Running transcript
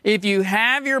If you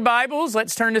have your Bibles,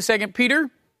 let's turn to 2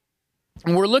 Peter.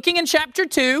 And we're looking in chapter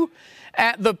 2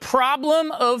 at the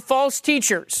problem of false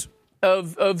teachers,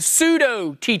 of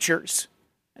pseudo-teachers.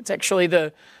 That's actually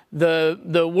the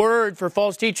word for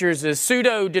false teachers is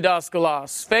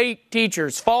pseudo-didaskalos, fake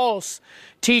teachers, false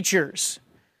teachers.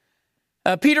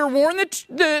 Peter warned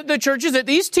the churches that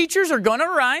these teachers are going to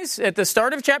arise at the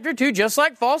start of chapter 2, just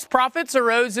like false prophets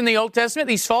arose in the Old Testament.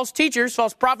 These false teachers,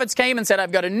 false prophets came and said,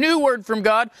 I've got a new word from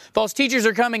God. False teachers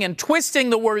are coming and twisting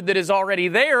the word that is already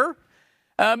there.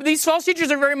 These false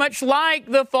teachers are very much like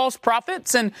the false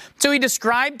prophets. And so he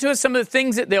described to us some of the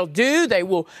things that they'll do. They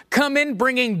will come in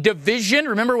bringing division.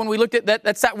 Remember when we looked at that,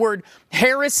 that's that word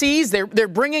heresies. They're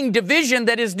bringing division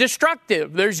that is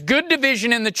destructive. There's good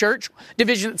division in the church,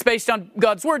 division that's based on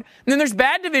God's word. And then there's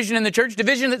bad division in the church,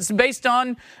 division that's based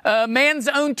on man's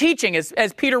own teaching,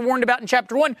 as Peter warned about in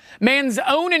chapter 1, man's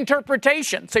own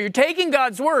interpretation. So you're taking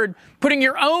God's word, putting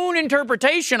your own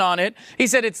interpretation on it. He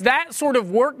said it's that sort of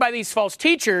work by these false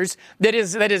teachers that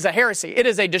is a heresy. It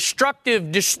is a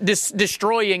destructive,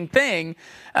 destroying thing.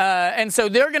 And so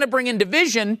they're going to bring in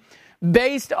division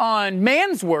based on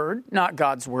man's word, not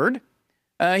God's word.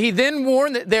 He then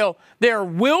warned that they're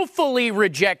willfully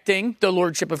rejecting the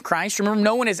lordship of Christ. Remember,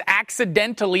 no one is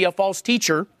accidentally a false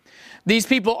teacher. These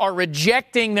people are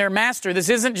rejecting their master. This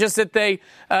isn't just that they,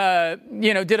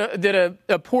 did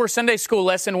a poor Sunday school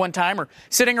lesson one time or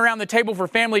sitting around the table for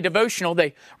family devotional.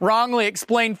 They wrongly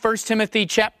explained 1 Timothy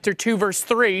chapter 2, verse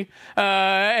 3,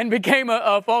 and became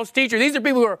a false teacher. These are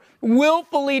people who are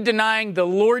willfully denying the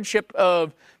lordship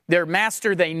of their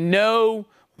master. They know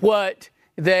what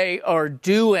they are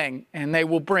doing, and they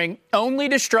will bring only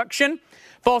destruction.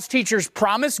 False teachers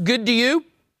promise good to you.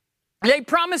 They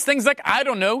promise things like, I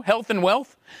don't know, health and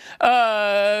wealth.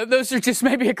 Those are just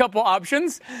maybe a couple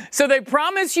options. So they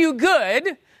promise you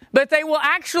good, but they will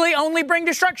actually only bring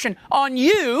destruction on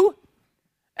you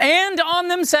and on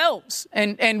themselves.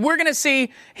 And we're going to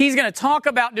see, he's going to talk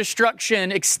about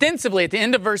destruction extensively at the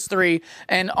end of verse 3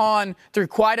 and on through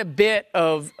quite a bit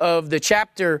of the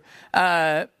chapter.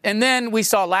 And then we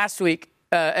saw last week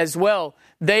as well,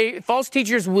 false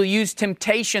teachers will use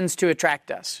temptations to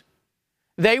attract us.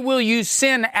 They will use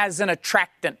sin as an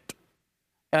attractant.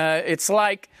 It's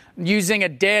like using a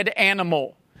dead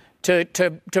animal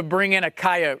to bring in a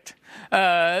coyote.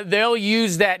 They'll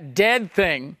use that dead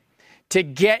thing to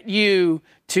get you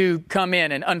to come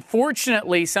in. And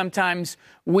unfortunately, sometimes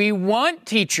we want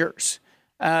teachers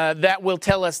that will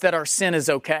tell us that our sin is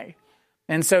okay.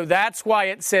 And so that's why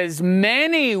it says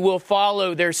many will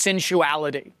follow their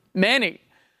sensuality. Many.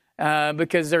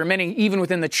 Because there are many, even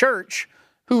within the church,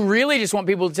 who really just want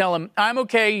people to tell them, I'm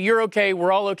okay, you're okay,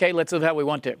 we're all okay, let's live how we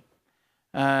want to.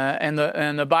 And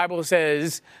the Bible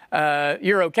says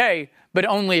you're okay, but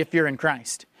only if you're in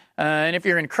Christ. And if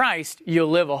you're in Christ,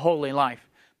 you'll live a holy life.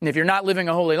 And if you're not living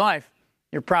a holy life,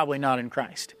 you're probably not in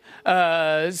Christ.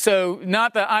 So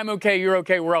not that I'm okay, you're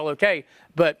okay, we're all okay,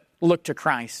 but look to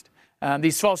Christ.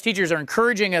 These false teachers are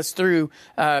encouraging us through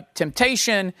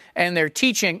temptation, and their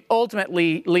teaching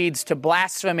ultimately leads to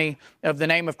blasphemy of the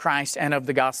name of Christ and of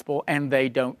the gospel, and they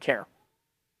don't care.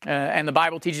 And the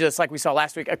Bible teaches us, like we saw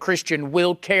last week, a Christian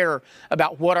will care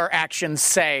about what our actions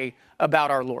say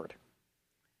about our Lord.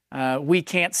 We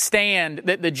can't stand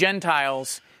that the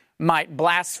Gentiles might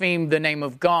blaspheme the name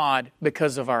of God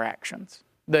because of our actions.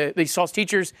 These false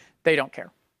teachers, they don't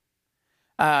care.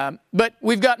 But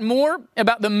we've got more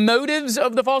about the motives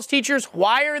of the false teachers.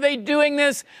 Why are they doing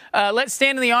this? Let's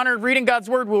stand in the honor of reading God's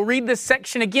word. We'll read this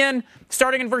section again,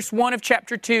 starting in verse 1 of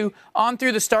chapter 2, on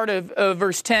through the start of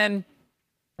verse 10.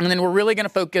 And then we're really going to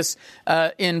focus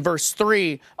in verse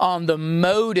 3 on the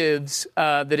motives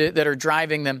that are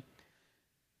driving them.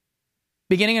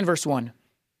 Beginning in verse 1.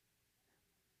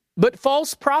 But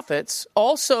false prophets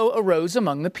also arose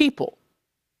among the people,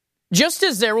 just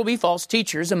as there will be false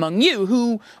teachers among you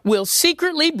who will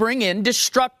secretly bring in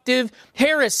destructive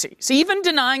heresies, even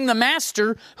denying the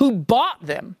master who bought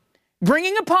them,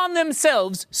 bringing upon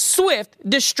themselves swift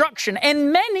destruction.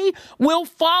 And many will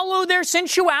follow their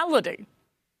sensuality.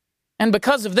 And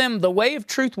because of them, the way of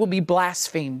truth will be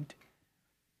blasphemed.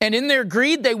 And in their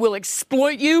greed, they will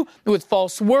exploit you with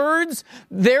false words.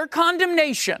 Their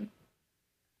condemnation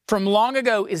from long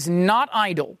ago is not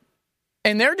idle,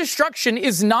 and their destruction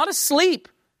is not asleep.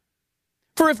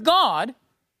 For if God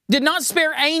did not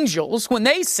spare angels when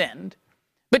they sinned,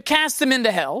 but cast them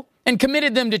into hell and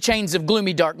committed them to chains of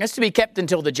gloomy darkness to be kept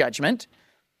until the judgment,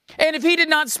 and if he did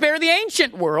not spare the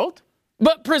ancient world,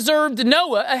 but preserved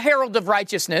Noah, a herald of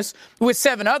righteousness, with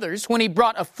 7 others, when he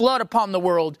brought a flood upon the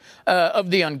world of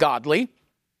the ungodly,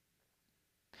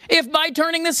 If by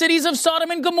turning the cities of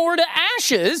Sodom and Gomorrah to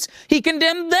ashes, he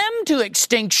condemned them to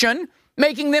extinction,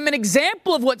 making them an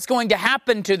example of what's going to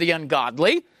happen to the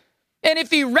ungodly, and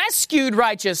if he rescued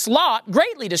righteous Lot,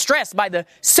 greatly distressed by the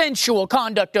sensual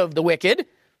conduct of the wicked,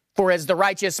 for as the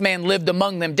righteous man lived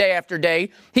among them day after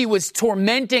day, he was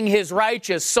tormenting his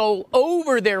righteous soul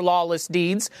over their lawless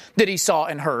deeds that he saw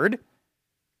and heard,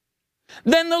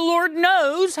 then the Lord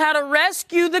knows how to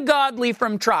rescue the godly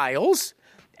from trials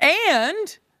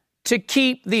and to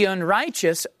keep the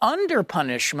unrighteous under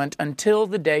punishment until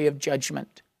the day of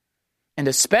judgment, and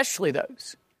especially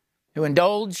those who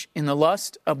indulge in the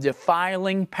lust of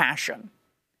defiling passion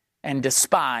and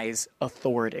despise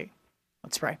authority.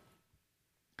 Let's pray.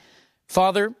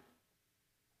 Father,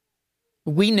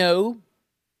 we know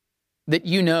that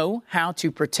you know how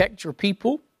to protect your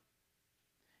people,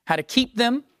 how to keep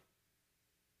them,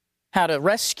 how to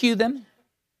rescue them,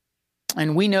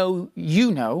 and we know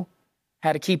you know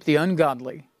how to keep the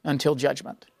ungodly until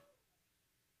judgment.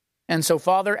 And so,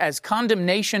 Father, as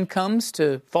condemnation comes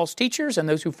to false teachers and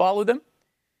those who follow them,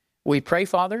 we pray,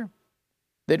 Father,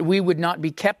 that we would not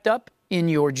be kept up in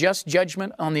your just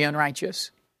judgment on the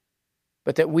unrighteous,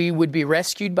 but that we would be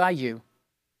rescued by you,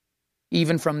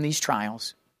 even from these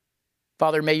trials.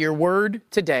 Father, may your word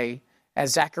today,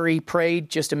 as Zachary prayed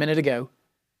just a minute ago,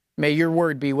 may your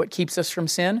word be what keeps us from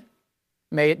sin.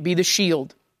 May it be the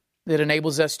shield that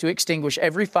enables us to extinguish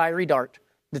every fiery dart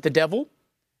that the devil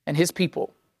and his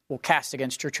people will cast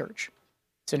against your church.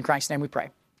 It's in Christ's name we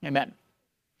pray. Amen.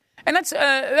 And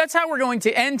that's how we're going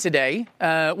to end today.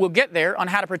 We'll get there on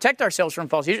how to protect ourselves from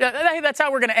false teachers. That's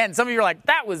how we're going to end. Some of you are like,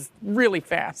 that was really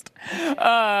fast.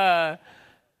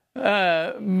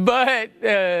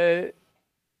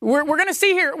 We're going to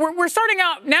see here, we're starting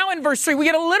out now in verse 3. We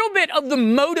get a little bit of the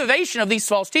motivation of these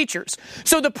false teachers.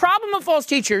 So the problem of false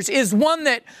teachers is one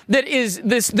that is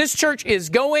this church is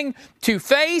going to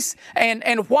face.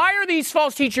 And why are these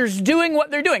false teachers doing what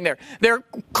they're doing? They're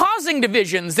causing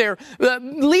divisions. They're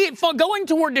going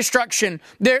toward destruction.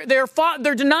 They're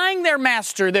denying their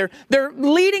master. They're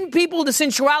leading people to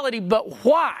sensuality. But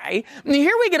why? And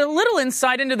here we get a little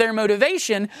insight into their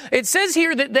motivation. It says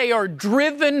here that they are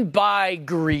driven by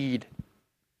greed.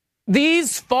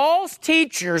 These false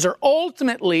teachers are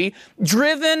ultimately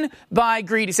driven by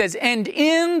greed. He says, and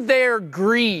in their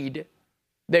greed,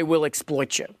 they will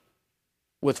exploit you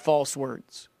with false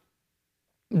words.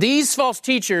 These false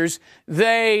teachers,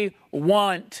 they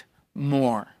want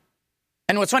more.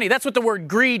 And what's funny, that's what the word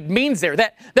greed means there.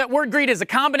 That word greed is a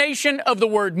combination of the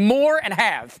word more and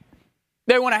have.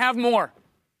 They want to have more.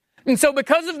 And so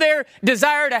because of their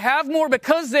desire to have more,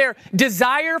 because their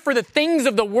desire for the things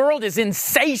of the world is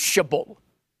insatiable.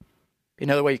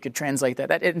 Another way you could translate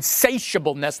that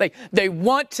insatiableness. They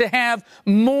want to have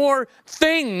more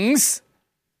things.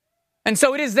 And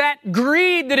so it is that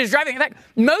greed that is driving. In fact,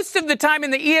 most of the time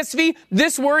in the ESV,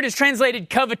 this word is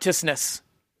translated covetousness.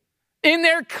 In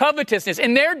their covetousness,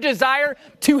 in their desire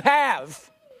to have,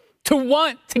 to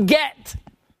want, to get,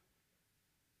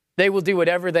 they will do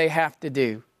whatever they have to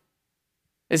do.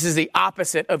 This is the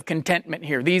opposite of contentment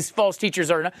here. These false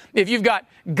teachers are, if you've got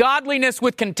godliness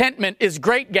with contentment is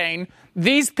great gain,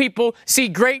 these people see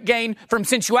great gain from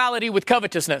sensuality with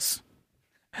covetousness.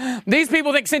 These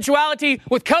people think sensuality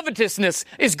with covetousness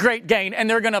is great gain, and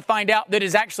they're going to find out that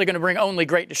it's actually going to bring only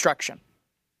great destruction.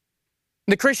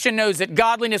 The Christian knows that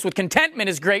godliness with contentment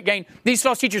is great gain. These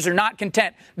false teachers are not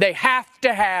content. They have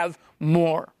to have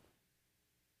more.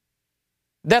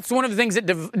 That's one of the things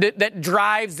that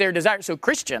drives their desire. So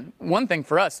Christian, one thing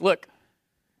for us, look,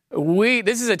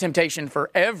 this is a temptation for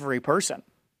every person.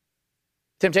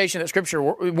 Temptation that Scripture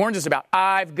warns us about.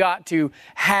 I've got to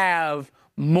have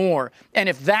more. And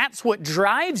if that's what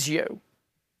drives you,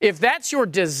 if that's your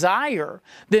desire,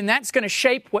 then that's going to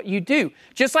shape what you do.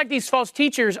 Just like these false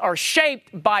teachers are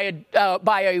shaped by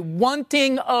a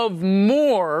wanting of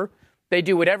more, they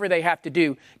do whatever they have to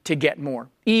do to get more,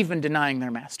 even denying their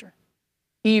master.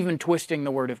 Even twisting the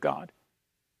word of God.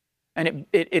 And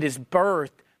it is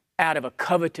birthed out of a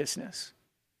covetousness,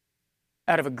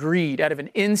 out of a greed, out of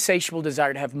an insatiable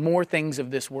desire to have more things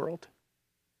of this world.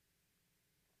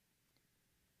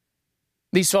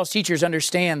 These false teachers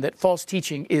understand that false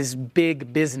teaching is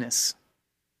big business.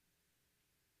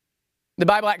 The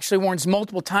Bible actually warns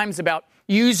multiple times about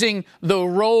using the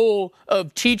role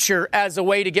of teacher as a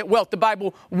way to get wealth. The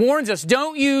Bible warns us,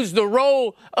 don't use the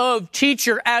role of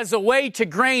teacher as a way to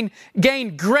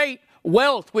gain great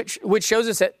wealth, which shows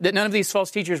us that none of these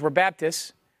false teachers were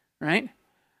Baptists, right?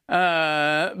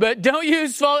 But don't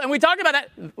use false, and we talked about that.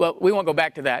 Well, we won't go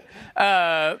back to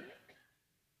that.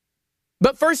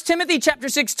 But 1 Timothy chapter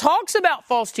 6 talks about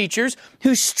false teachers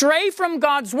who stray from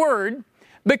God's word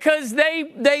because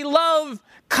they love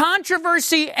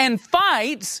controversy and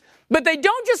fights, but they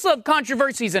don't just love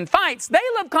controversies and fights. They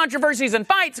love controversies and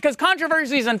fights because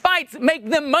controversies and fights make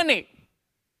them money.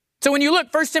 So when you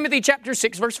look, 1 Timothy chapter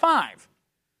 6, verse 5.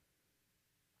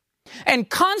 And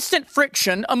constant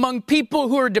friction among people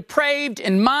who are depraved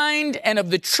in mind and of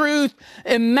the truth,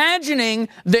 imagining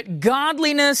that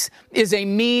godliness is a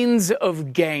means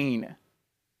of gain.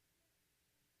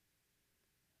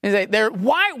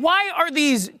 Why are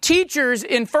these teachers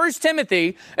in 1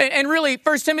 Timothy, and really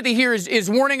 1 Timothy here is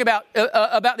warning about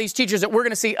these teachers that we're going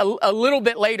to see a little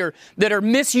bit later that are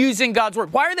misusing God's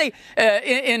word. Why are they,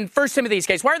 in 1 Timothy's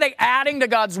case, why are they adding to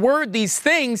God's word these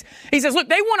things? He says, look,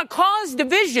 they want to cause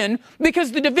division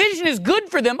because the division is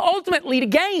good for them ultimately to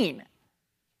gain.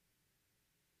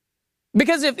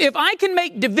 Because if I can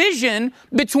make division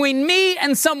between me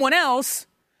and someone else,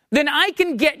 then I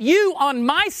can get you on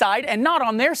my side and not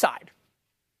on their side.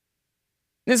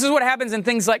 This is what happens in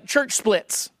things like church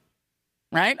splits,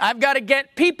 right? I've got to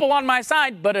get people on my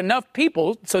side, but enough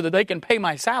people so that they can pay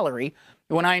my salary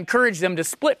when I encourage them to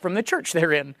split from the church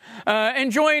they're in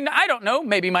and join, I don't know,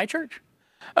 maybe my church.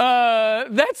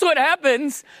 That's what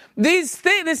happens. These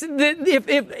things,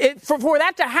 for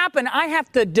that to happen, I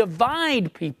have to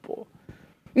divide people.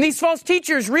 And these false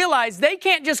teachers realize they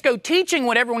can't just go teaching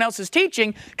what everyone else is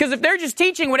teaching, because if they're just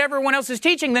teaching what everyone else is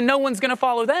teaching, then no one's going to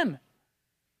follow them.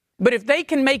 But if they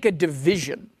can make a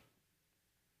division,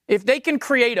 if they can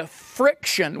create a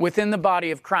friction within the body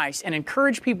of Christ and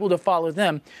encourage people to follow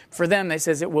them, for them, they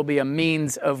says it will be a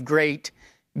means of great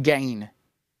gain.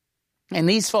 And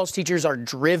these false teachers are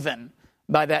driven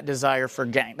by that desire for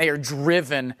gain. They are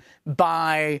driven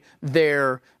by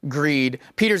their greed.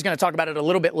 Peter's going to talk about it a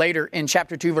little bit later in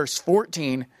chapter 2, verse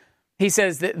 14. He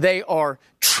says that they are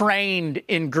trained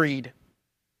in greed.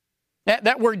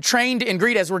 That word trained in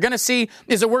greed, as we're going to see,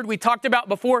 is a word we talked about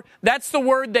before. That's the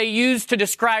word they use to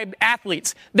describe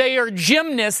athletes. They are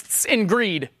gymnasts in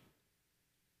greed.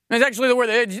 It's actually the word,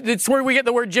 it's where we get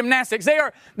the word gymnastics. They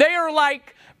are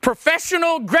like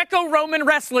professional Greco-Roman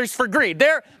wrestlers for greed.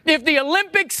 If the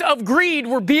Olympics of greed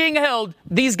were being held,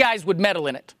 these guys would medal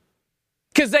in it.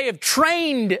 Because they have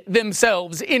trained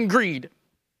themselves in greed.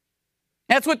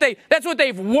 That's what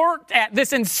they've worked at.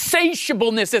 This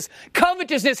insatiableness, this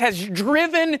covetousness has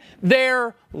driven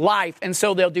their life. And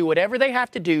so they'll do whatever they have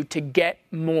to do to get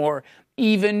more,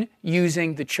 even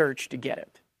using the church to get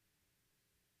it.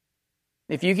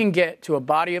 If you can get to a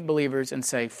body of believers and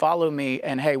say, follow me,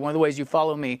 and hey, one of the ways you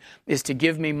follow me is to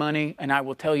give me money, and I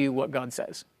will tell you what God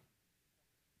says.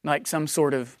 Like some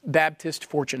sort of Baptist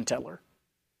fortune teller,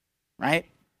 right?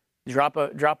 Drop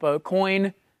a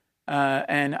coin,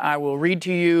 and I will read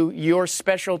to you your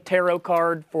special tarot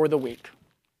card for the week.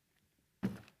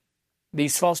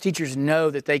 These false teachers know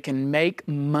that they can make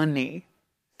money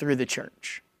through the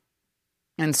church.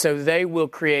 And so they will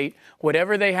create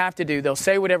whatever they have to do. They'll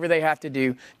say whatever they have to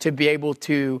do to be able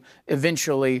to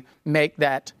eventually make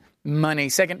that money.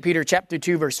 2 Peter chapter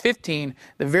 2, verse 15,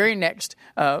 the very next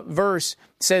verse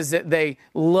says that they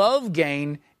love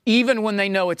gain even when they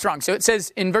know it's wrong. So it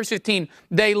says in verse 15,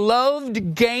 they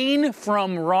loved gain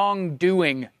from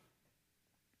wrongdoing.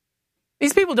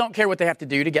 These people don't care what they have to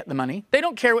do to get the money. They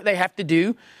don't care what they have to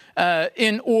do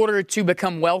in order to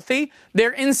become wealthy.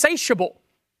 They're insatiable.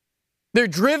 They're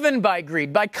driven by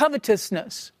greed, by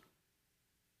covetousness.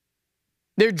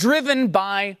 They're driven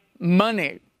by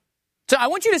money. So I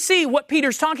want you to see what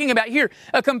Peter's talking about here.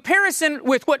 A comparison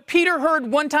with what Peter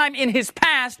heard one time in his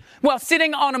past while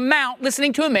sitting on a mount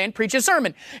listening to a man preach a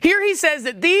sermon. Here he says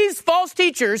that these false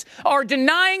teachers are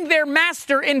denying their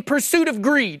master in pursuit of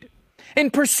greed, in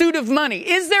pursuit of money.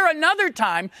 Is there another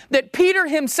time that Peter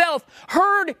himself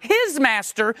heard his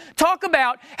master talk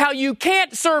about how you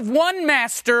can't serve one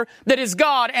master that is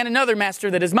God and another master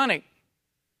that is money?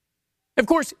 Of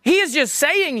course, he is just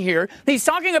saying here, he's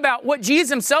talking about what Jesus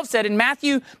himself said in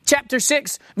Matthew chapter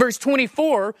 6, verse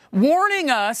 24, warning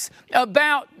us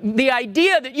about the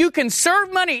idea that you can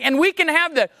serve money and we can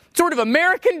have the sort of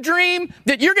American dream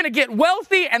that you're going to get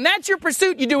wealthy and that's your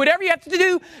pursuit. You do whatever you have to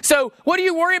do. So what do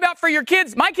you worry about for your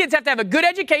kids? My kids have to have a good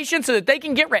education so that they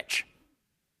can get rich.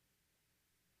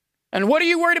 And what are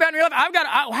you worried about in your life?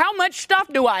 How much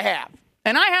stuff do I have?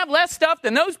 And I have less stuff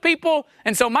than those people,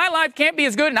 and so my life can't be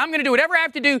as good, and I'm going to do whatever I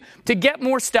have to do to get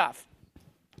more stuff.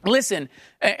 Listen,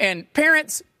 and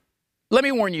parents, let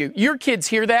me warn you, your kids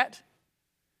hear that.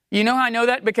 You know how I know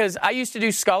that? Because I used to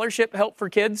do scholarship help for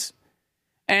kids,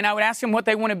 and I would ask them what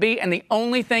they want to be, and the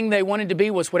only thing they wanted to be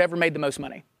was whatever made the most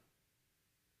money.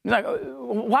 He's like,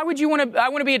 why would you want to, I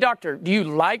want to be a doctor.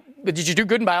 Did you do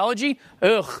good in biology?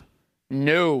 Ugh,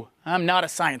 no, I'm not a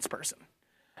science person.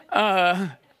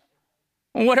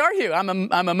 What are you?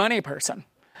 I'm a money person.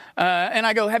 And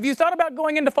I go, have you thought about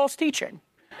going into false teaching?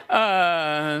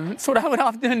 That's what I would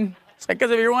often say,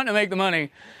 because if you're wanting to make the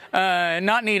money,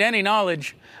 not need any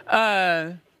knowledge.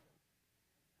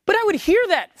 But I would hear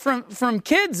that from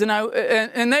kids, and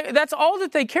that's all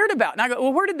that they cared about. And I go,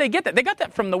 well, where did they get that? They got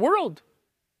that from the world.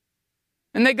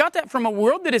 And they got that from a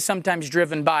world that is sometimes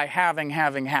driven by having.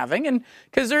 And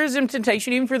because there is a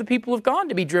temptation even for the people of God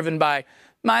to be driven by,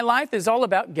 my life is all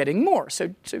about getting more.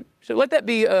 So let that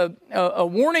be a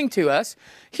warning to us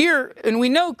here. And we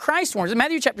know Christ warns in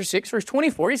Matthew chapter 6, verse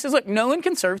 24. He says, look, no one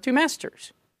can serve two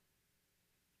masters.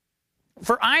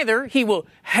 For either he will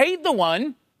hate the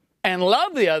one and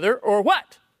love the other, or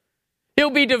what? He'll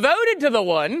be devoted to the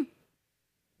one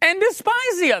and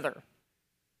despise the other.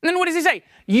 And then what does he say?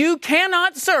 You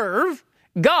cannot serve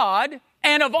God,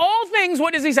 and of all things,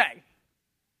 what does he say?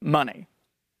 Money.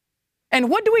 And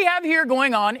what do we have here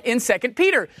going on in 2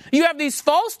 Peter? You have these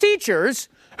false teachers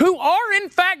who are in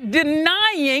fact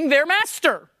denying their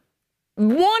master.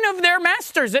 One of their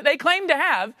masters that they claim to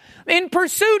have in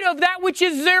pursuit of that which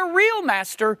is their real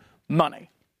master, money.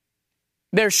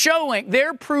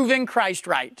 They're proving Christ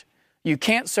right. You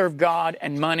can't serve God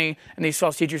and money. And these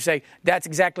false teachers say, that's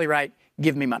exactly right.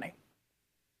 Give me money.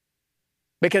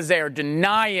 Because they are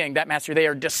denying that master. They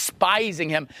are despising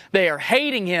him. They are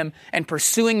hating him and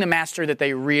pursuing the master that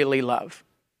they really love,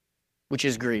 which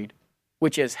is greed,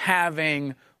 which is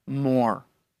having more.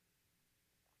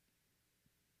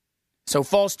 So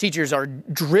false teachers are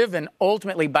driven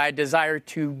ultimately by a desire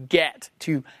to get,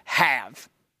 to have,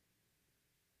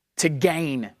 to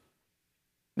gain.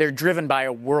 They're driven by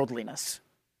a worldliness,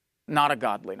 not a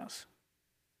godliness.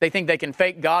 They think they can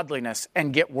fake godliness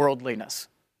and get worldliness.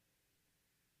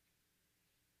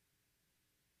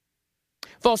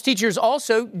 False teachers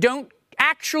also don't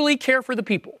actually care for the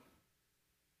people.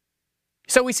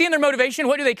 So we see in their motivation,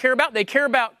 what do they care about? They care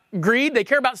about greed, they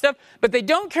care about stuff, but they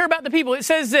don't care about the people. It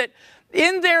says that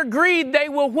in their greed, they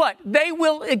will what? They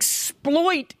will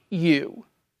exploit you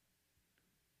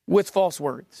with false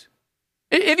words.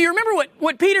 If you remember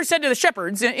what Peter said to the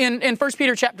shepherds in 1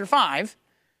 Peter chapter 5,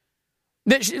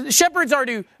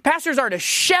 that pastors are to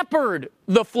shepherd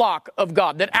the flock of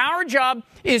God. That our job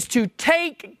is to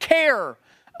take care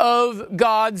of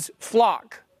God's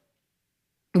flock.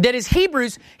 That is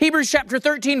Hebrews chapter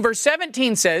 13 verse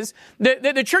 17 says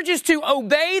that the church is to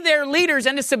obey their leaders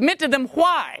and to submit to them.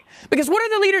 Why? Because what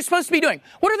are the leaders supposed to be doing?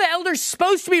 What are the elders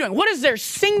supposed to be doing? What is their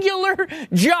singular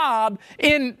job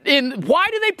in why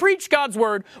do they preach God's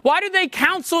word? Why do they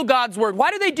counsel God's word?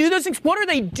 Why do they do those things? What are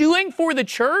they doing for the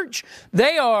church?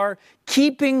 They are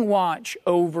keeping watch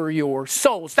over your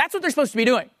souls. That's what they're supposed to be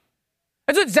doing.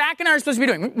 That's what Zach and I are supposed to be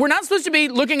doing. We're not supposed to be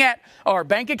looking at our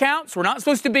bank accounts. We're not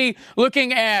supposed to be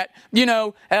looking at,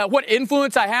 what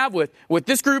influence I have with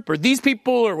this group or these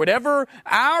people or whatever.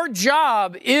 Our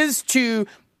job is to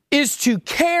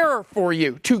care for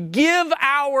you, to give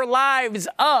our lives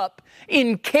up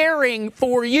in caring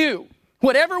for you.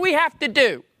 Whatever we have to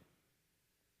do.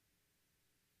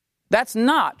 That's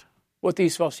not what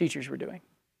these false teachers were doing.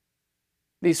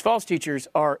 These false teachers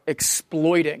are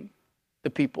exploiting the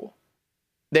people.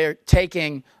 They're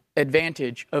taking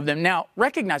advantage of them. Now,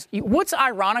 recognize, what's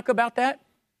ironic about that?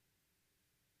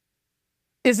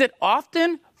 Is that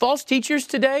often false teachers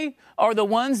today are the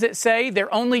ones that say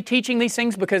they're only teaching these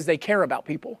things because they care about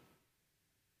people.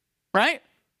 Right?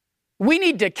 We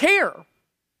need to care.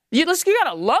 You got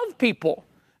to love people.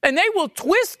 And they will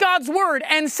twist God's word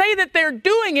and say that they're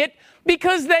doing it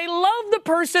because they love the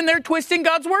person they're twisting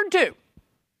God's word to.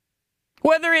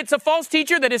 Whether it's a false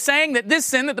teacher that is saying that this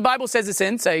sin that the Bible says is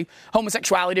sin, say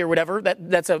homosexuality or whatever,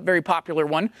 that's a very popular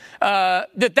one,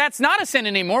 that's not a sin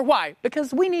anymore. Why?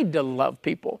 Because we need to love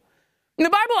people. And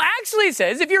the Bible actually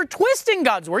says if you're twisting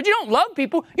God's word, you don't love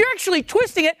people, you're actually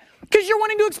twisting it because you're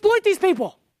wanting to exploit these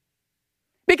people.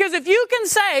 Because if you can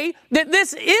say that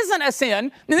this isn't a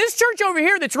sin, and this church over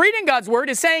here that's reading God's word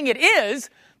is saying it is,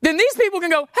 then these people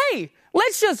can go, hey,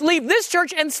 let's just leave this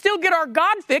church and still get our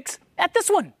God fix at this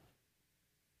one.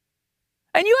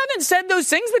 And you haven't said those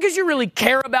things because you really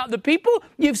care about the people.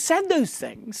 You've said those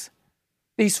things.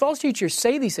 These false teachers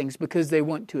say these things because they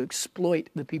want to exploit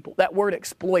the people. That word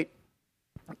exploit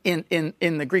in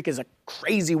the Greek is a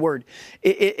crazy word.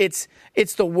 It's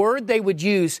the word they would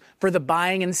use for the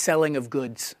buying and selling of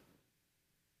goods.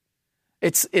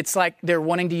 It's like they're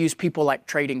wanting to use people like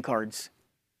trading cards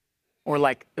or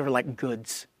like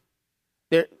goods.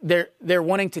 They're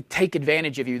wanting to take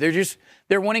advantage of you.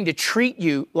 They're wanting to treat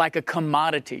you like a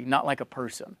commodity, not like a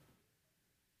person.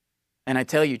 And I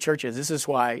tell you, churches, this is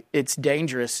why it's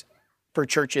dangerous for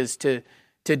churches to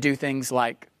do things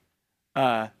like,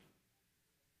 I'm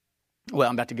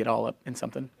about to get all up in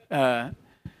something.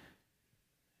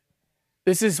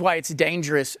 This is why it's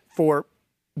dangerous for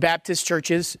Baptist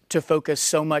churches to focus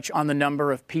so much on the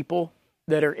number of people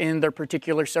that are in their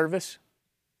particular service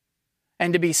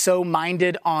and to be so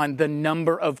minded on the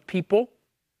number of people.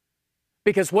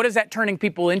 Because what is that turning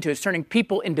people into? It's turning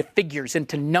people into figures,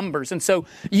 into numbers. And so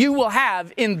you will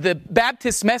have in the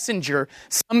Baptist Messenger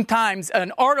sometimes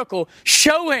an article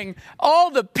showing all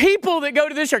the people that go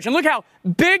to this church. And look how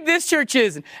big this church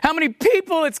is and how many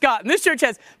people it's got. And this church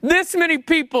has this many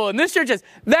people and this church has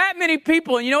that many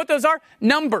people. And you know what those are?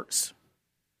 Numbers.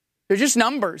 They're just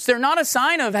numbers. They're not a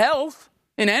sign of health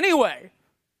in any way.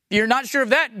 If you're not sure of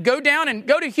that, go down and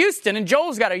go to Houston and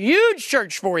Joel's got a huge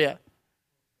church for you.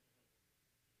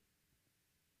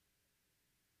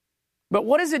 But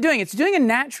what is it doing? It's doing a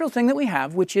natural thing that we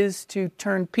have, which is to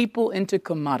turn people into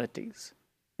commodities,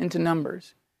 into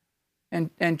numbers.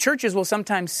 And churches will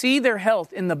sometimes see their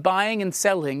health in the buying and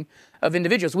selling of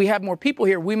individuals. We have more people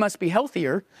here, we must be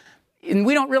healthier. And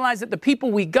we don't realize that the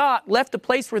people we got left the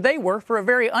place where they were for a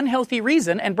very unhealthy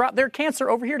reason and brought their cancer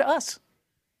over here to us.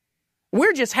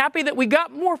 We're just happy that we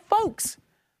got more folks.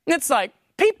 And it's like,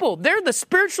 people, they're the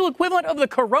spiritual equivalent of the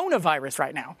coronavirus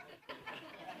right now.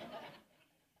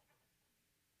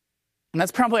 And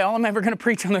that's probably all I'm ever going to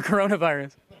preach on the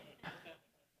coronavirus.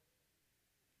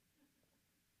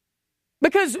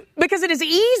 Because it is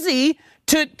easy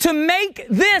to make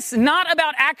this not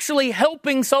about actually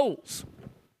helping souls.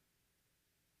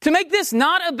 To make this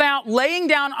not about laying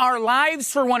down our lives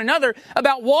for one another,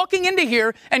 about walking into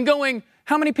here and going,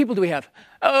 how many people do we have?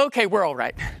 Oh, okay, we're all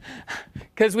right.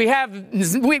 Because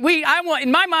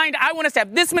in my mind, I want us to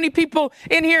have this many people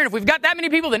in here. And if we've got that many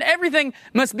people, then everything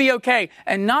must be okay.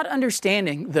 And not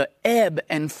understanding the ebb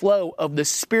and flow of the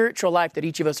spiritual life that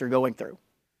each of us are going through.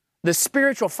 The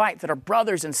spiritual fight that our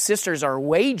brothers and sisters are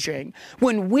waging.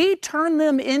 When we turn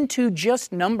them into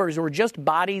just numbers or just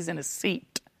bodies in a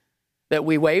seat that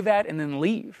we wave at and then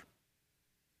leave.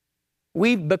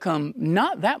 We've become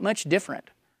not that much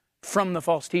different from the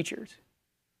false teachers.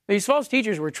 These false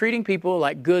teachers were treating people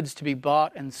like goods to be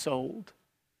bought and sold.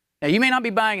 Now, you may not be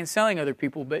buying and selling other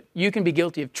people, but you can be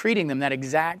guilty of treating them that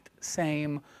exact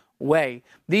same way.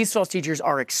 These false teachers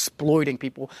are exploiting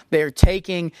people. They are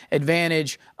taking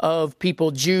advantage of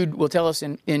people. Jude will tell us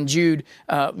in Jude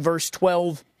verse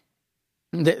 12,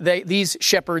 these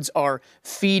shepherds are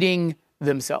feeding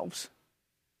themselves.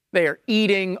 They are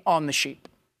eating on the sheep.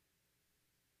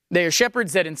 They are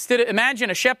shepherds that imagine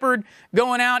a shepherd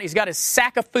going out, he's got his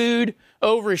sack of food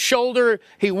over his shoulder,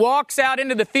 he walks out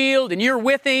into the field and you're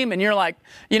with him and you're like,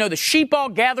 the sheep all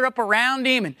gather up around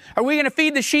him and are we going to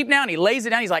feed the sheep now? And he lays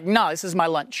it down, he's like, no, this is my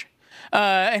lunch.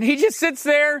 And he just sits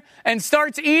there and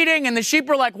starts eating and the sheep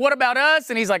are like, what about us?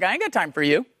 And he's like, I ain't got time for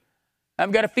you.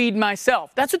 I've got to feed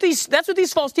myself. That's what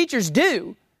these false teachers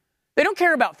do. They don't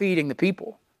care about feeding the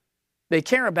people. They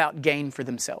care about gain for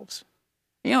themselves.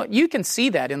 You can see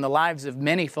that in the lives of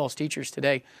many false teachers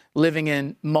today living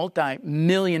in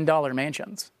multi-million-dollar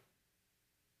mansions.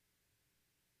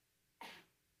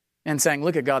 And saying,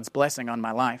 look at God's blessing on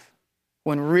my life.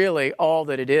 When really all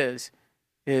that it is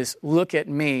look at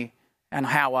me and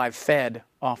how I've fed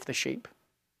off the sheep.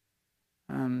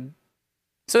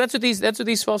 So that's what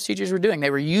these false teachers were doing.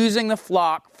 They were using the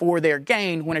flock for their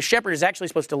gain when a shepherd is actually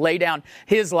supposed to lay down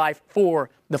his life for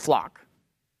the flock.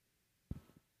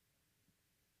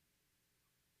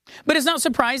 But it's not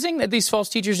surprising that these false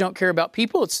teachers don't care about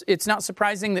people. It's not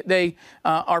surprising that they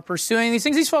are pursuing these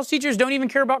things. These false teachers don't even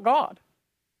care about God.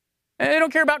 They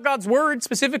don't care about God's word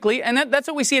specifically, and that's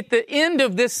what we see at the end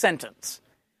of this sentence.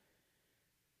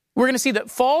 We're going to see that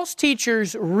false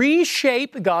teachers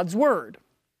reshape God's word.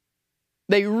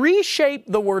 They reshape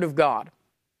the word of God.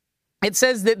 It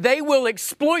says that they will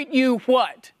exploit you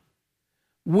what?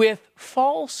 With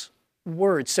false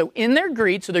words. So in their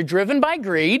greed, so they're driven by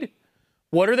greed.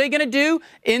 What are they going to do?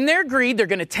 In their greed, they're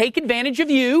going to take advantage of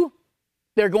you.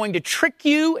 They're going to trick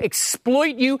you,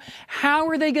 exploit you. How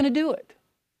are they going to do it?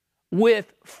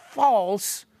 With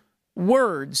false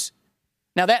words.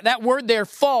 Now that word there,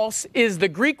 false, is the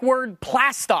Greek word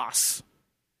plastos.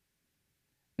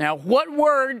 Now, what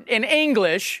word in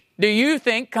English do you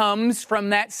think comes from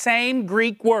that same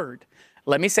Greek word?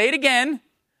 Let me say it again.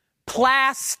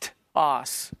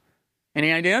 Plastos.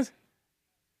 Any ideas?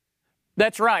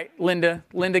 That's right, Linda.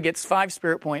 Linda gets 5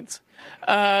 spirit points.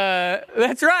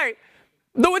 That's right.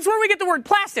 Though it's where we get the word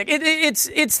plastic.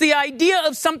 It's the idea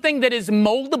of something that is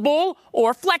moldable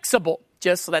or flexible.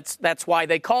 Just that's why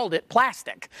they called it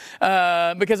plastic,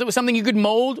 because it was something you could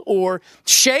mold or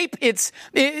shape.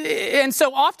 And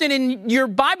so often in your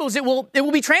Bibles it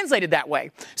will be translated that way.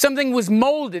 Something was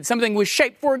molded, something was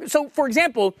shaped. For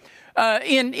example,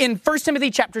 in 1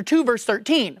 Timothy chapter 2 verse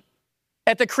 13,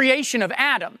 at the creation of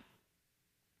Adam,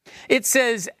 it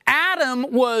says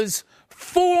Adam was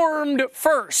formed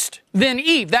first, then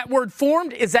Eve. That word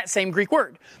formed is that same Greek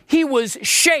word. He was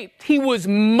shaped, he was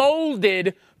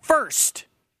molded first.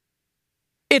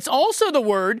 It's also the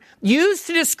word used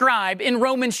to describe in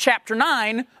Romans chapter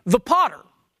 9, the potter,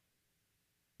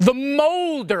 the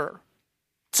molder.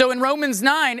 So in Romans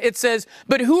 9, it says,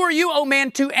 "But who are you, O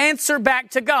man, to answer back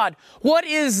to God? What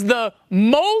is the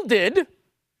molded?"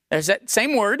 There's that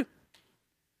same word.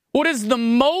 What is the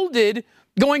molded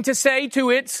going to say to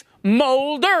its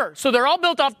molder? So they're all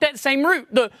built off that same root.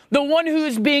 The one who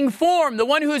is being formed, the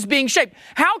one who is being shaped.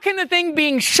 How can the thing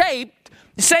being shaped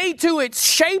say to its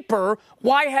shaper,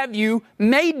 "Why have you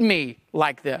made me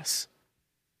like this?"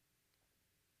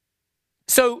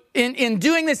 So in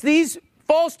doing this, these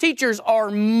false teachers are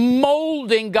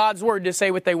molding God's word to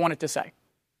say what they want it to say.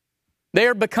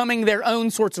 They're becoming their own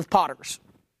sorts of potters.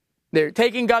 They're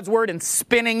taking God's word and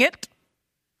spinning it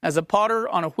as a potter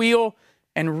on a wheel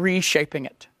and reshaping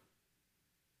it.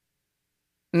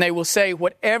 And they will say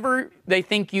whatever they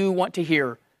think you want to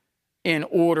hear in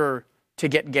order to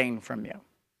get gain from you.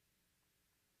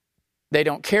 They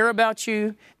don't care about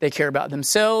you. They care about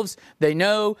themselves. They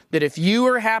know that if you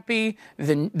are happy,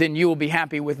 then you will be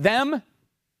happy with them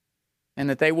and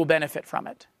that they will benefit from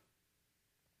it.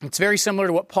 It's very similar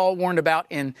to what Paul warned about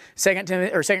in 2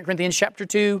 Corinthians chapter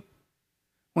 2,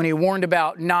 when he warned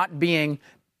about not being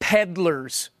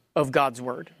peddlers of God's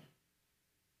word.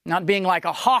 Not being like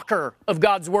a hawker of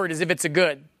God's word as if it's a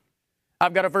good.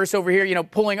 I've got a verse over here,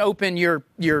 pulling open your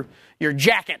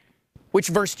jacket. Which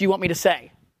verse do you want me to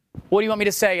say? What do you want me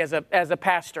to say as a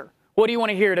pastor? What do you want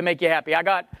to hear to make you happy? I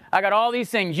got all these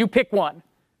things. You pick one.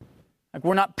 Like,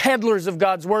 we're not peddlers of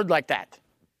God's word like that.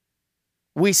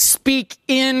 We speak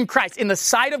in Christ, in the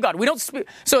sight of God. We don't speak.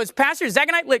 So as pastors, Zach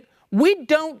and I, we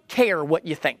don't care what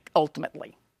you think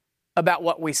ultimately about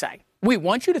what we say. We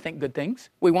want you to think good things.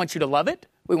 We want you to love it.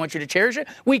 We want you to cherish it.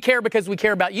 We care because we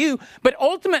care about you. But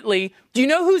ultimately, do you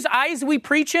know whose eyes we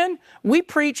preach in? We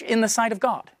preach in the sight of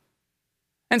God.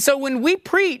 And so when we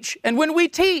preach and when we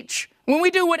teach, when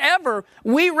we do whatever,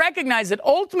 we recognize that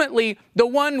ultimately the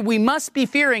one we must be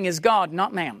fearing is God,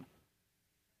 not man.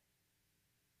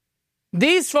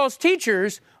 These false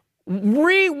teachers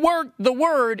reworked the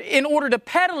word in order to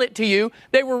peddle it to you.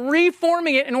 They were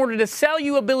reforming it in order to sell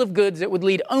you a bill of goods that would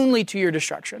lead only to your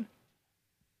destruction.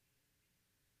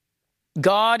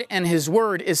 God and His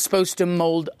word is supposed to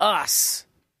mold us.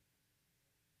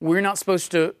 We're not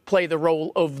supposed to play the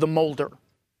role of the molder.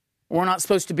 We're not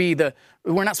supposed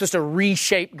to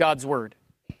reshape God's word.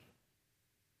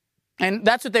 And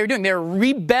that's what they were doing. They were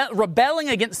rebelling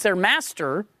against their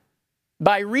master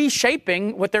by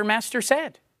reshaping what their master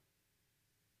said.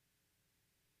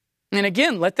 And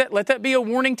again, let that be a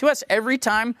warning to us every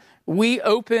time we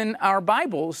open our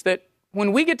Bibles, that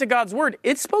when we get to God's word,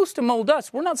 it's supposed to mold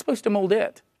us. We're not supposed to mold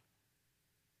it.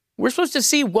 We're supposed to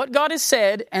see what God has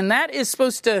said, and that is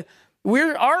supposed to,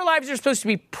 our lives are supposed to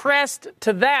be pressed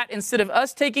to that instead of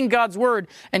us taking God's word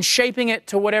and shaping it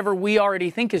to whatever we already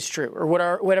think is true or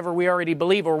whatever we already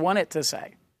believe or want it to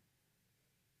say.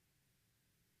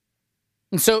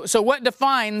 And so what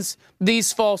defines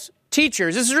these false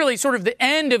teachers? This is really sort of the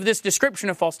end of this description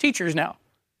of false teachers now.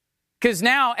 Because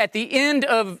now at the end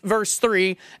of verse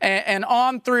 3 and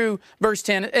on through verse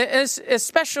 10,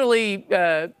 especially,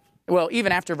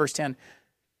 even after verse 10,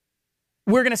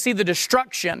 we're going to see the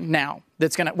destruction now.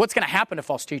 What's going to happen to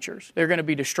false teachers. They're going to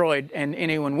be destroyed and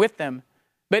anyone with them.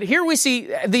 But here we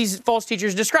see these false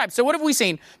teachers described. So what have we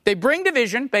seen? They bring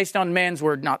division based on man's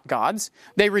word, not God's.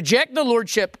 They reject the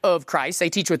lordship of Christ. They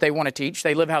teach what they want to teach.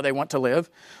 They live how they want to live.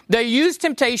 They use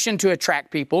temptation to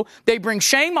attract people. They bring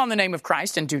shame on the name of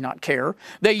Christ and do not care.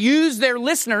 They use their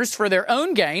listeners for their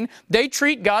own gain. They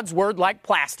treat God's word like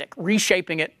plastic,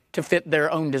 reshaping it to fit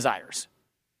their own desires.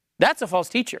 That's a false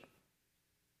teacher.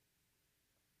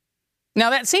 Now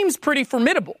that seems pretty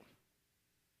formidable.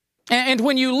 And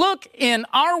when you look in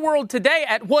our world today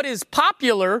at what is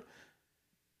popular,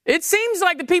 it seems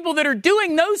like the people that are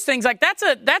doing those things, like that's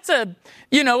a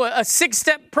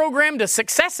 6-step program to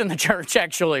success in the church,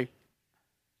 actually.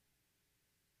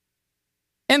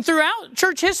 And throughout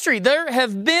church history, there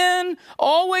have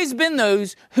always been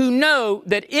those who know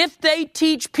that if they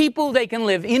teach people they can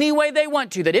live any way they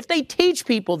want to, that if they teach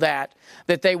people that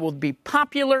they will be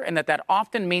popular and that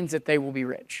often means that they will be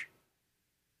rich.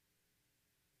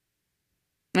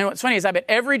 And what's funny is I bet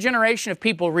every generation of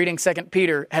people reading 2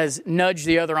 Peter has nudged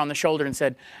the other on the shoulder and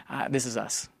said, this is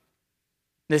us.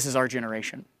 This is our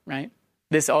generation, right?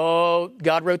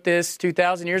 God wrote this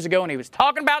 2,000 years ago and he was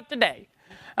talking about today.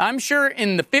 I'm sure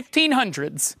in the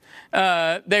 1500s,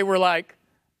 they were like,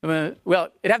 well,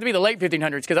 it'd have to be the late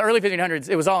 1500s, because the early 1500s,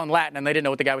 it was all in Latin, and they didn't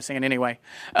know what the guy was singing anyway.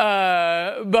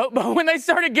 But when they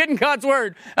started getting God's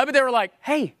word, I bet they were like,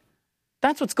 hey,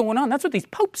 that's what's going on. That's what these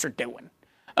popes are doing.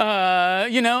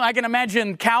 I can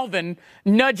imagine Calvin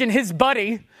nudging his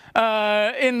buddy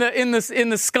in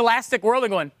the scholastic world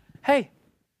and going, hey,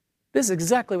 this is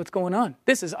exactly what's going on.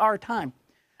 This is our time.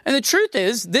 And the truth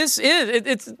is,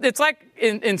 it's like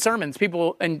in sermons,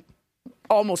 people, and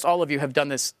almost all of you have done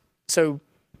this, so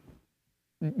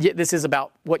this is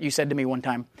about what you said to me one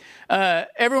time.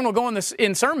 Everyone will go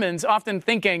in sermons often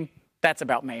thinking, that's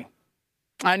about me.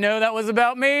 I know that was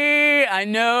about me. I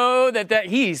know that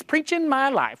he's preaching my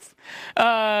life.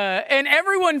 And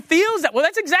everyone feels that. Well,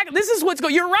 this is what's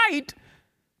going on. You're right.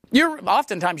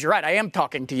 Oftentimes you're right. I am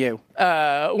talking to you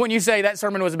when you say that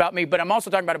sermon was about me, but I'm also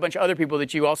talking about a bunch of other people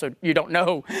that you don't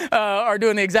know are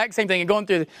doing the exact same thing and going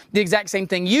through the exact same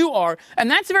thing you are. And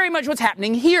that's very much what's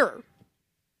happening here.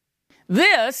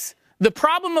 The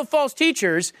problem of false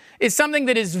teachers, is something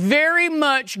that is very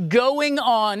much going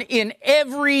on in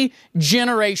every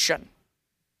generation.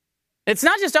 It's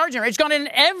not just our generation, it's gone in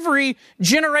every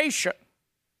generation.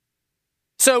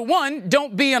 So one,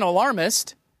 don't be an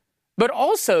alarmist. But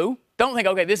also, don't think,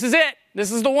 okay, this is it.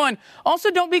 This is the one. Also,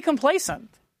 don't be complacent.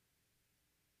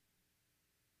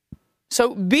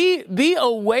 So be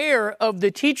aware of the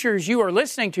teachers you are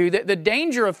listening to, that the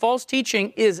danger of false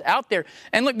teaching is out there.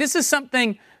 And look, this is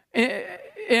something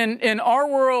in our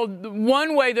world,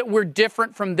 one way that we're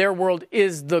different from their world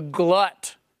is the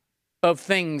glut of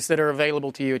things that are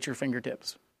available to you at your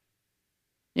fingertips.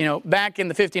 Back in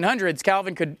the 1500s,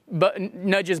 Calvin could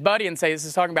nudge his buddy and say, this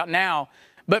is talking about now.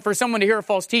 But for someone to hear a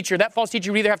false teacher, that false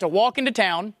teacher would either have to walk into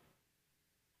town,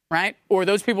 right? Or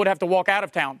those people would have to walk out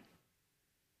of town.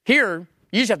 Here,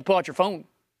 you just have to pull out your phone,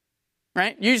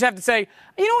 right? You just have to say,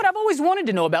 you know what, I've always wanted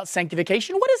to know about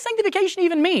sanctification. What does sanctification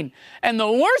even mean? And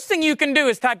the worst thing you can do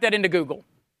is type that into Google,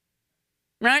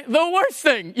 right? The worst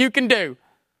thing you can do.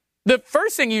 The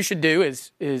first thing you should do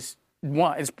is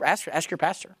ask your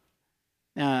pastor.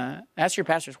 Ask your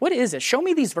pastors, what is this? Show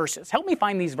me these verses. Help me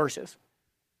find these verses.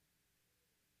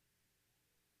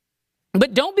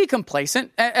 But don't be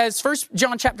complacent. As 1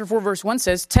 John chapter 4, verse 1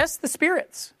 says, test the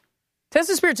spirits. Test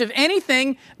the spirits of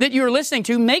anything that you're listening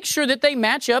to. Make sure that they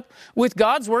match up with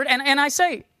God's word. And I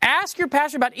say, ask your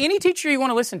pastor about any teacher you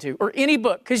want to listen to or any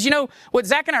book. Because what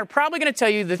Zach and I are probably going to tell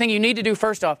you, the thing you need to do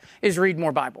first off is read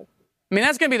more Bible. I mean,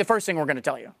 that's going to be the first thing we're going to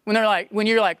tell you. When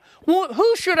you're like, well,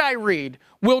 who should I read?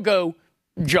 We'll go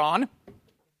John,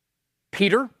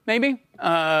 Peter, maybe.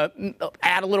 Add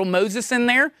a little Moses in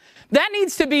there. That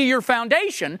needs to be your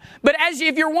foundation. But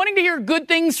if you're wanting to hear good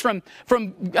things from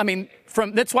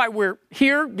that's why we're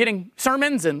here getting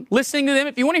sermons and listening to them.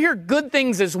 If you want to hear good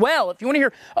things as well, if you want to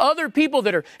hear other people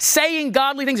that are saying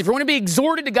godly things, if you want to be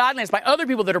exhorted to godliness by other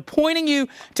people that are pointing you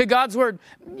to God's word,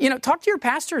 talk to your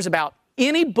pastors about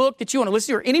any book that you want to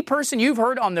listen to or any person you've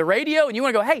heard on the radio and you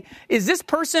want to go, hey, is this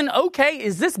person okay?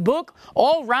 Is this book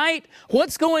all right?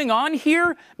 What's going on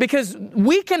here? Because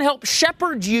we can help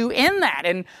shepherd you in that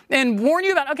and warn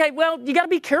you about, okay, well, you got to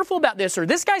be careful about this, or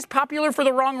this guy's popular for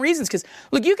the wrong reasons. Because,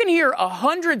 look, you can hear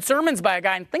 100 sermons by a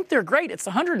guy and think they're great. It's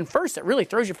the 101st that really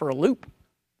throws you for a loop.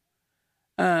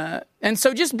 And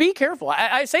so just be careful.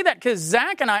 I say that because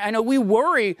Zach and I know we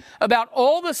worry about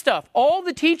all the stuff, all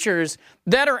the teachers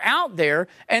that are out there,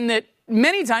 and that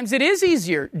many times it is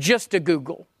easier just to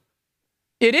Google.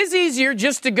 It is easier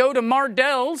just to go to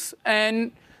Mardell's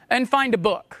and find a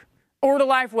book, or to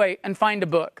Lifeway and find a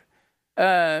book.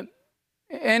 And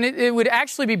it would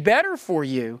actually be better for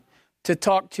you to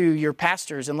talk to your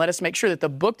pastors and let us make sure that the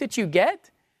book that you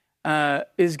get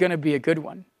is going to be a good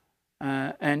one.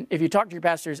 And if you talk to your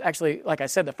pastors, actually, like I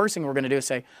said, the first thing we're going to do is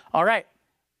say, all right,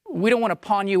 we don't want to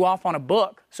pawn you off on a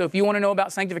book. So if you want to know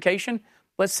about sanctification,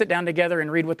 let's sit down together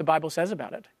and read what the Bible says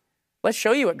about it. Let's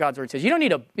show you what God's word says. You don't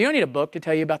need a book to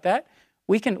tell you about that.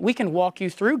 We can walk you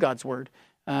through God's word,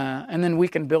 and then we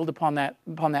can build upon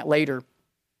that later.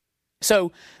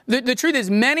 So the truth is,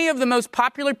 many of the most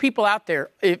popular people out there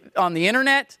on the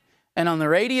internet and on the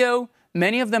radio,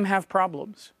 many of them have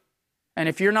problems. And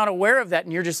if you're not aware of that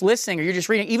and you're just listening or you're just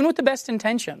reading, even with the best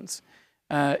intentions,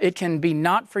 it can be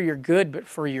not for your good, but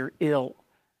for your ill.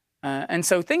 And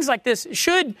so things like this,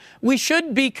 we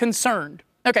should be concerned.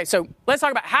 Okay, so let's talk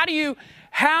about how do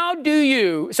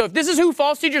you, so if this is who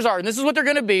false teachers are, and this is what they're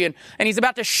going to be, and he's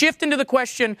about to shift into the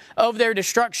question of their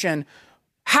destruction,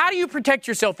 how do you protect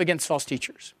yourself against false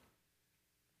teachers?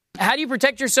 How do you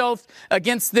protect yourself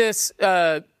against this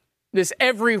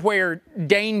everywhere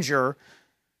danger?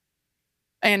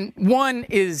 And one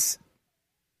is,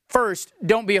 first,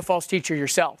 don't be a false teacher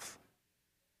yourself.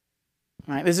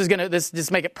 All right, let's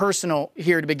just make it personal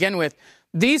here to begin with.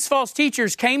 These false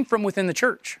teachers came from within the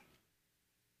church.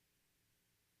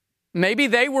 Maybe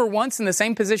they were once in the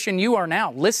same position you are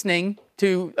now, listening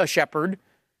to a shepherd,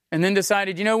 and then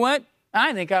decided, you know what?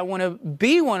 I think I want to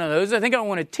be one of those. I think I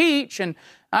want to teach, and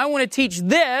I want to teach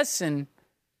this. And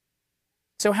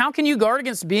so how can you guard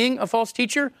against being a false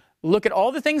teacher? Look at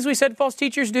all the things we said false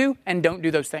teachers do, and don't do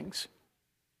those things.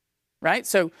 Right?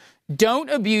 So don't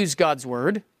abuse God's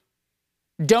word.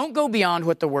 Don't go beyond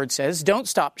what the word says. Don't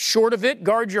stop short of it.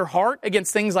 Guard your heart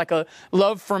against things like a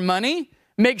love for money.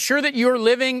 Make sure that you're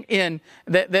living in,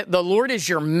 that the Lord is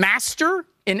your master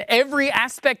in every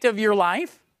aspect of your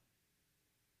life.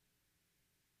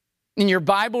 In your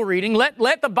Bible reading,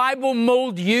 let the Bible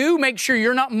mold you. Make sure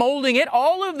you're not molding it.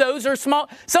 All of those are small.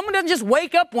 Someone doesn't just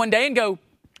wake up one day and go,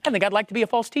 I think I'd like to be a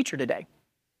false teacher today.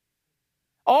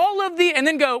 And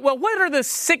then go, well, what are the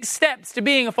 6 steps to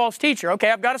being a false teacher?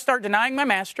 Okay, I've got to start denying my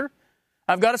master.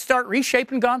 I've got to start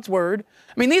reshaping God's word.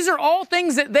 I mean, these are all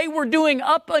things that they were doing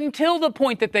up until the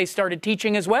point that they started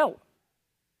teaching as well.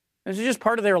 This is just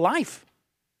part of their life.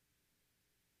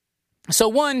 So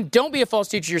 1, don't be a false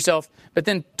teacher yourself. But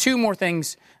then 2 more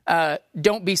things.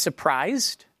 Don't be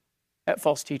surprised at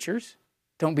false teachers.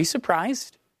 Don't be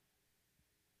surprised.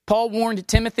 Paul warned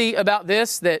Timothy about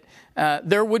this, that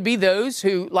there would be those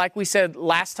who, like we said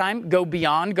last time, go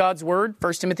beyond God's word.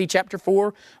 1 Timothy chapter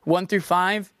 4, 1 through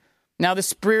 5. Now the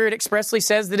Spirit expressly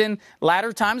says that in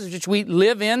latter times, which we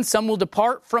live in, some will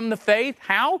depart from the faith.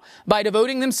 How? By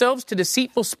devoting themselves to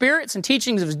deceitful spirits and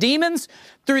teachings of demons,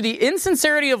 through the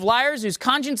insincerity of liars whose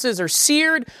consciences are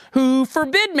seared, who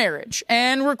forbid marriage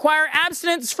and require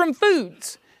abstinence from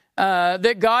foods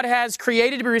that God has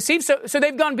created to be received. So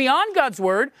they've gone beyond God's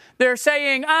word. They're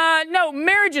saying, no,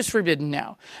 marriage is forbidden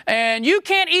now. And you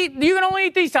can only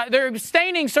eat these types. They're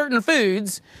abstaining certain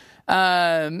foods.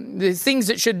 The things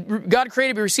that God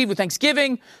created to be received with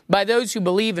thanksgiving by those who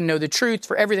believe and know the truth.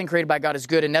 For everything created by God is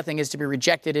good, and nothing is to be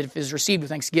rejected if it is received with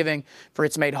thanksgiving, for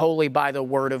it's made holy by the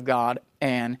word of God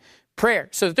and prayer.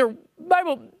 So Paul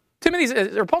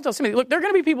tells Timothy, look, there are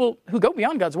going to be people who go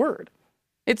beyond God's word.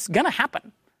 It's going to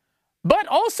happen. But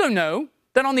also know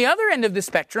that on the other end of the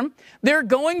spectrum, there are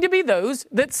going to be those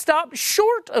that stop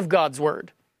short of God's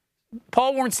word.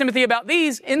 Paul warns Timothy about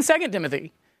these in 2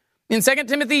 Timothy. In 2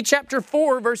 Timothy chapter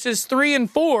 4, verses 3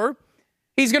 and 4,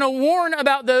 he's going to warn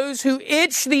about those who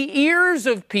itch the ears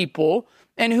of people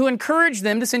and who encourage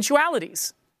them to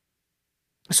sensualities.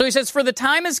 So he says, for the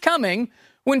time is coming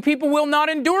when people will not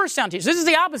endure sound teaching. This is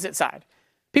the opposite side.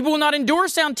 People will not endure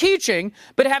sound teaching,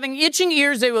 but having itching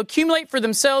ears, they will accumulate for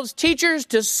themselves teachers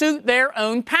to suit their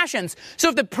own passions. So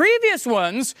if the previous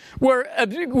ones were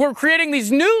creating these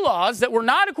new laws that were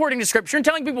not according to Scripture and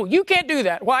telling people, you can't do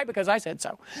that. Why? Because I said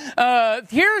so.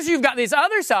 You've got this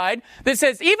other side that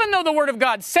says, even though the Word of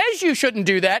God says you shouldn't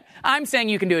do that, I'm saying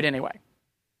you can do it anyway.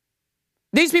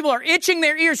 These people are itching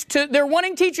their ears. They're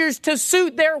wanting teachers to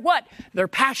suit their what? Their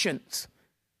passions.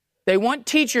 They want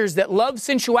teachers that love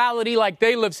sensuality like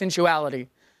they love sensuality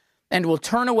and will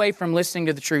turn away from listening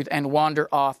to the truth and wander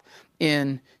off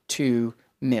into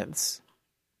myths.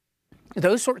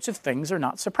 Those sorts of things are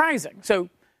not surprising. So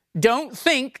don't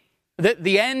think that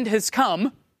the end has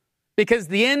come, because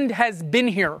the end has been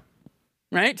here,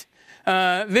 right?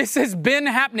 This has been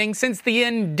happening since the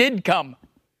end did come.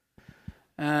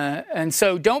 And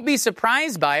so don't be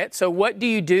surprised by it. So what do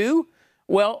you do?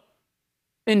 Well,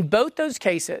 in both those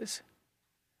cases,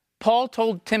 Paul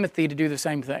told Timothy to do the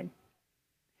same thing.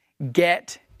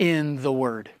 Get in the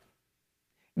Word.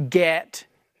 Get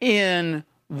in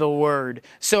the Word.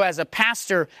 So as a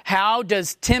pastor, how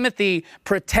does Timothy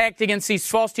protect against these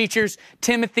false teachers?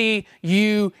 Timothy,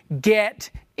 you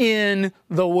get in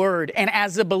the Word. And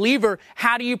as a believer,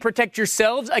 how do you protect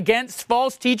yourselves against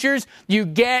false teachers? You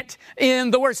get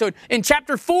in the Word. So in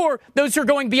chapter 4, those who are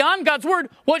going beyond God's Word,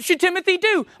 what should Timothy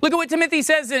do? Look at what Timothy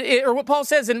says, or what Paul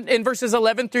says in verses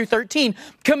 11 through 13.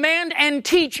 Command and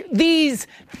teach these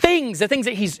things, the things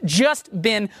that he's just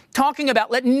been talking about.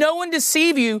 Let no one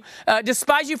deceive you,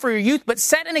 despise you for your youth, but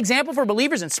set an example for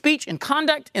believers in speech, in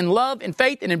conduct, in love, in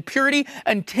faith, and in purity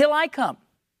until I come.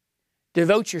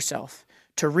 Devote yourself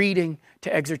to reading,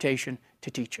 to exhortation,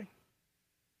 to teaching.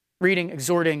 Reading,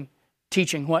 exhorting,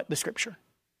 teaching what? The Scripture.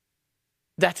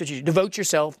 That's what you do. Devote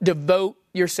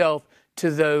yourself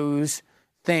to those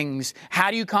things.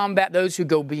 How do you combat those who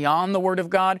go beyond the Word of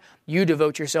God? You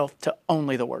devote yourself to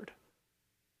only the Word.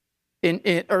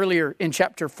 Earlier in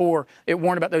chapter 4, it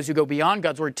warned about those who go beyond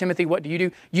God's Word. Timothy, what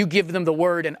do? You give them the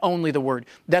Word and only the Word.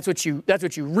 That's what you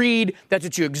read. That's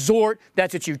what you exhort.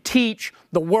 That's what you teach.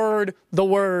 The Word, the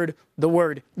Word, the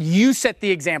Word. You set the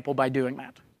example by doing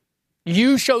that.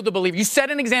 You show the believer. You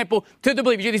set an example to the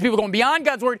believer. These people going beyond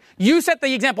God's Word. You set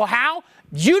the example. How?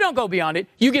 You don't go beyond it.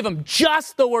 You give them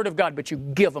just the Word of God, but you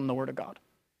give them the Word of God.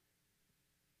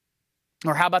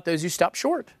 Or how about those who stop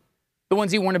short? The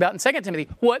ones he warned about in 2 Timothy.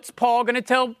 What's Paul going to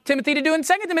tell Timothy to do in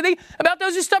 2 Timothy about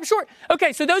those who stop short?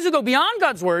 Okay, so those who go beyond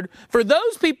God's Word, for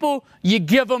those people, you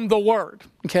give them the Word.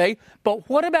 Okay? But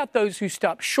what about those who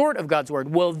stop short of God's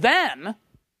Word? Well, then,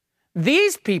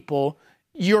 these people,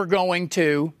 you're going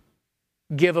to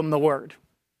give them the Word.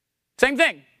 Same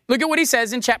thing. Look at what he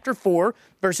says in chapter 4,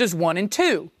 verses 1 and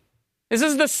 2. This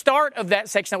is the start of that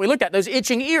section that we looked at, those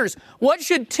itching ears. What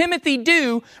should Timothy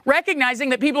do, recognizing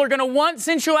that people are going to want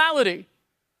sensuality,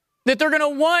 that they're going to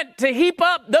want to heap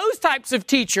up those types of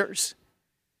teachers?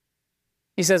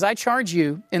 He says, I charge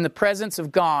you in the presence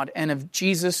of God and of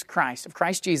Jesus Christ, of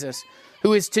Christ Jesus,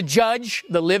 who is to judge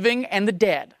the living and the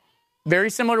dead. Very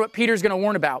similar to what Peter's going to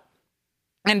warn about.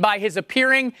 And by his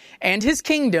appearing and his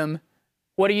kingdom,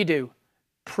 what do?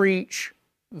 Preach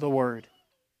the word.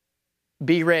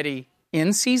 Be ready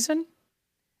in season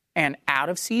and out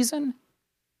of season.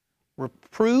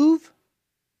 Reprove,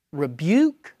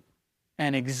 rebuke,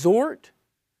 and exhort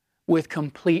with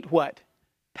complete what?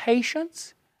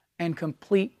 Patience and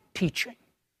complete teaching.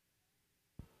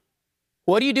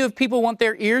 What do you do if people want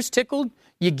their ears tickled?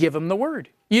 You give them the word.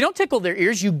 You don't tickle their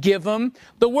ears, you give them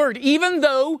the word. Even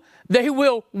though they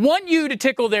will want you to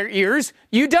tickle their ears,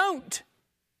 you don't.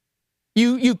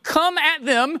 You come at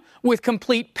them with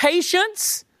complete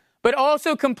patience, but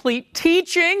also complete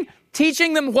teaching.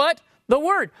 Teaching them what? The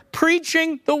word.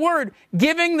 Preaching the word.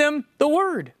 Giving them the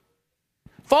word.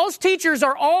 False teachers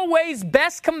are always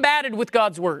best combated with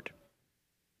God's word.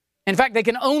 In fact, they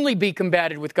can only be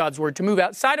combated with God's word. To move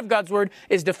outside of God's word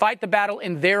is to fight the battle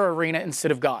in their arena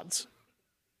instead of God's.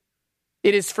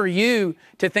 It is for you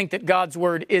to think that God's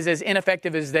word is as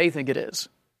ineffective as they think it is.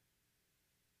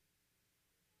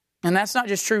 And that's not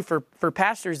just true for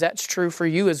pastors, that's true for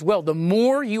you as well. The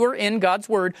more you are in God's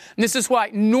word, and this is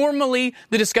why normally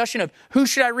the discussion of who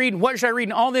should I read and what should I read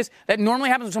and all this, that normally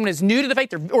happens when someone is new to the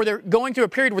faith or they're going through a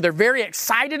period where they're very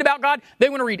excited about God. They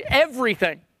want to read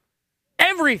everything.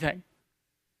 Everything.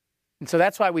 And so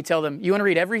that's why we tell them, you want to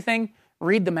read everything?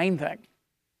 Read the main thing.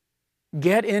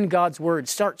 Get in God's word.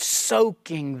 Start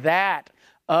soaking that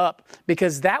up,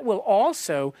 because that will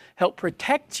also help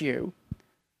protect you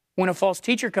when a false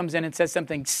teacher comes in and says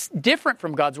something different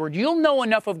from God's word. You'll know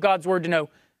enough of God's word to know,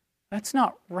 that's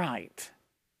not right.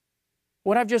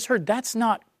 What I've just heard, that's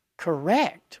not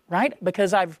correct, right?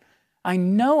 Because I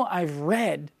know I've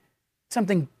read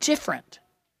something different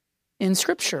in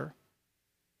Scripture.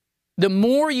 The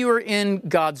more you are in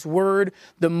God's word,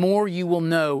 the more you will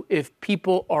know if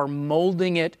people are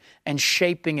molding it and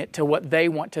shaping it to what they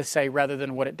want to say rather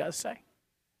than what it does say.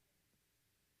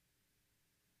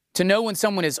 To know when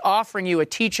someone is offering you a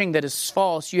teaching that is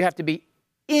false, you have to be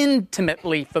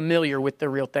intimately familiar with the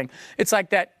real thing. It's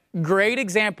like that great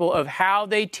example of how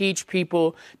they teach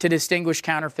people to distinguish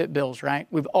counterfeit bills, right?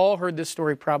 We've all heard this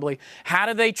story probably. How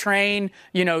do they train,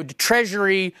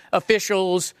 Treasury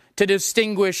officials to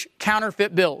distinguish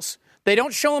counterfeit bills? They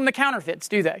don't show them the counterfeits,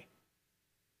 do they?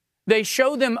 They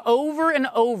show them over and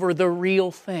over the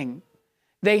real thing.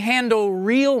 They handle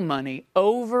real money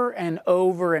over and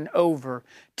over and over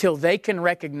till they can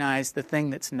recognize the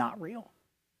thing that's not real.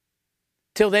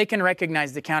 Till they can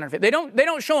recognize the counterfeit. They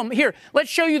don't show them, here, let's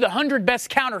show you the 100 best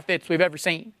counterfeits we've ever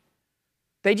seen.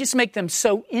 They just make them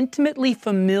so intimately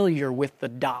familiar with the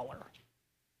dollar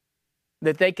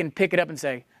that they can pick it up and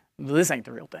say, this ain't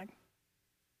the real thing.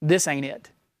 This ain't it.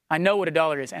 I know what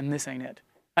 $1 is, and this ain't it.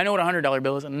 I know what a $100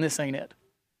 bill is, and this ain't it.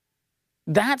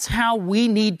 That's how we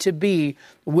need to be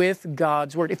with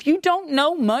God's Word. If you don't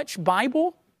know much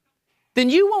Bible, then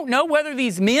you won't know whether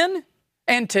these men,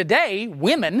 and today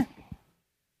women,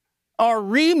 are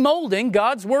remolding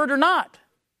God's Word or not.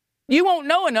 You won't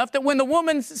know enough that when the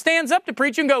woman stands up to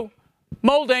preach and go,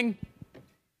 molding,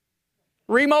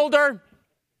 remolder.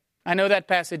 I know that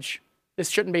passage. This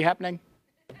shouldn't be happening.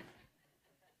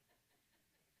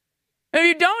 If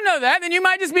you don't know that, then you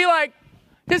might just be like,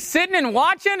 just sitting and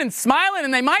watching and smiling,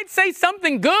 and they might say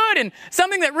something good and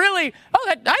something that really,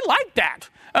 I like that.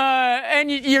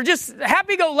 And you're just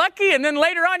happy-go-lucky, and then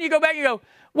later on you go back and you go,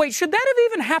 wait, should that have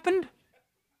even happened?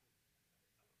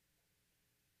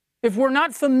 If we're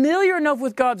not familiar enough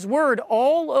with God's Word,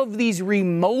 all of these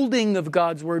remolding of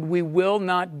God's Word we will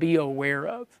not be aware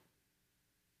of.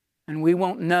 And we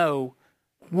won't know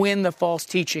when the false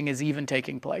teaching is even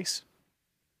taking place.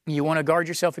 You want to guard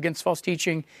yourself against false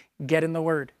teaching? Get in the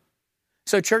Word.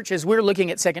 So church, as we're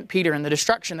looking at 2 Peter and the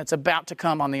destruction that's about to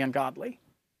come on the ungodly,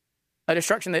 a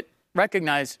destruction that,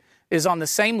 recognize, is on the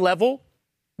same level.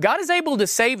 God is able to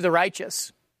save the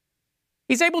righteous.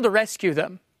 He's able to rescue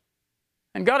them.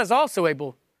 And God is also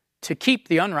able to keep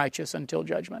the unrighteous until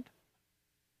judgment.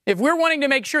 If we're wanting to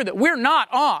make sure that we're not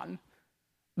on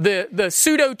the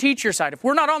pseudo-teacher side, if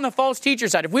we're not on the false teacher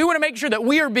side, if we want to make sure that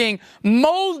we are being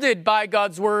molded by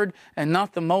God's Word and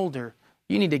not the molder,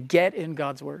 you need to get in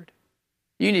God's Word.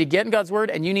 You need to get in God's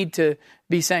Word, and you need to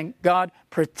be saying, God,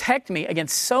 protect me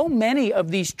against so many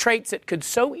of these traits that could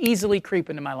so easily creep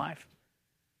into my life.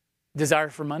 Desire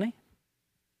for money,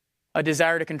 a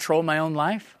desire to control my own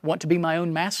life, want to be my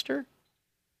own master,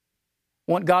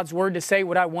 want God's Word to say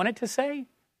what I want it to say,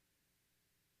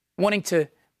 wanting to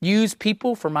use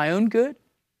people for my own good.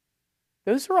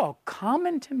 Those are all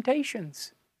common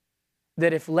temptations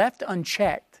that, if left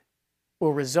unchecked,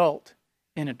 will result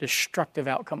in a destructive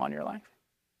outcome on your life.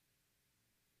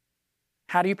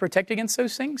 How do you protect against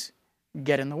those things?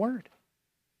 Get in the Word.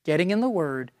 Getting in the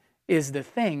Word is the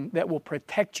thing that will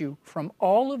protect you from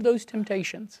all of those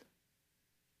temptations,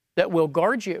 that will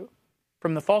guard you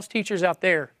from the false teachers out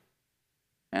there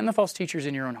and the false teachers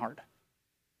in your own heart.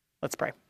 Let's pray.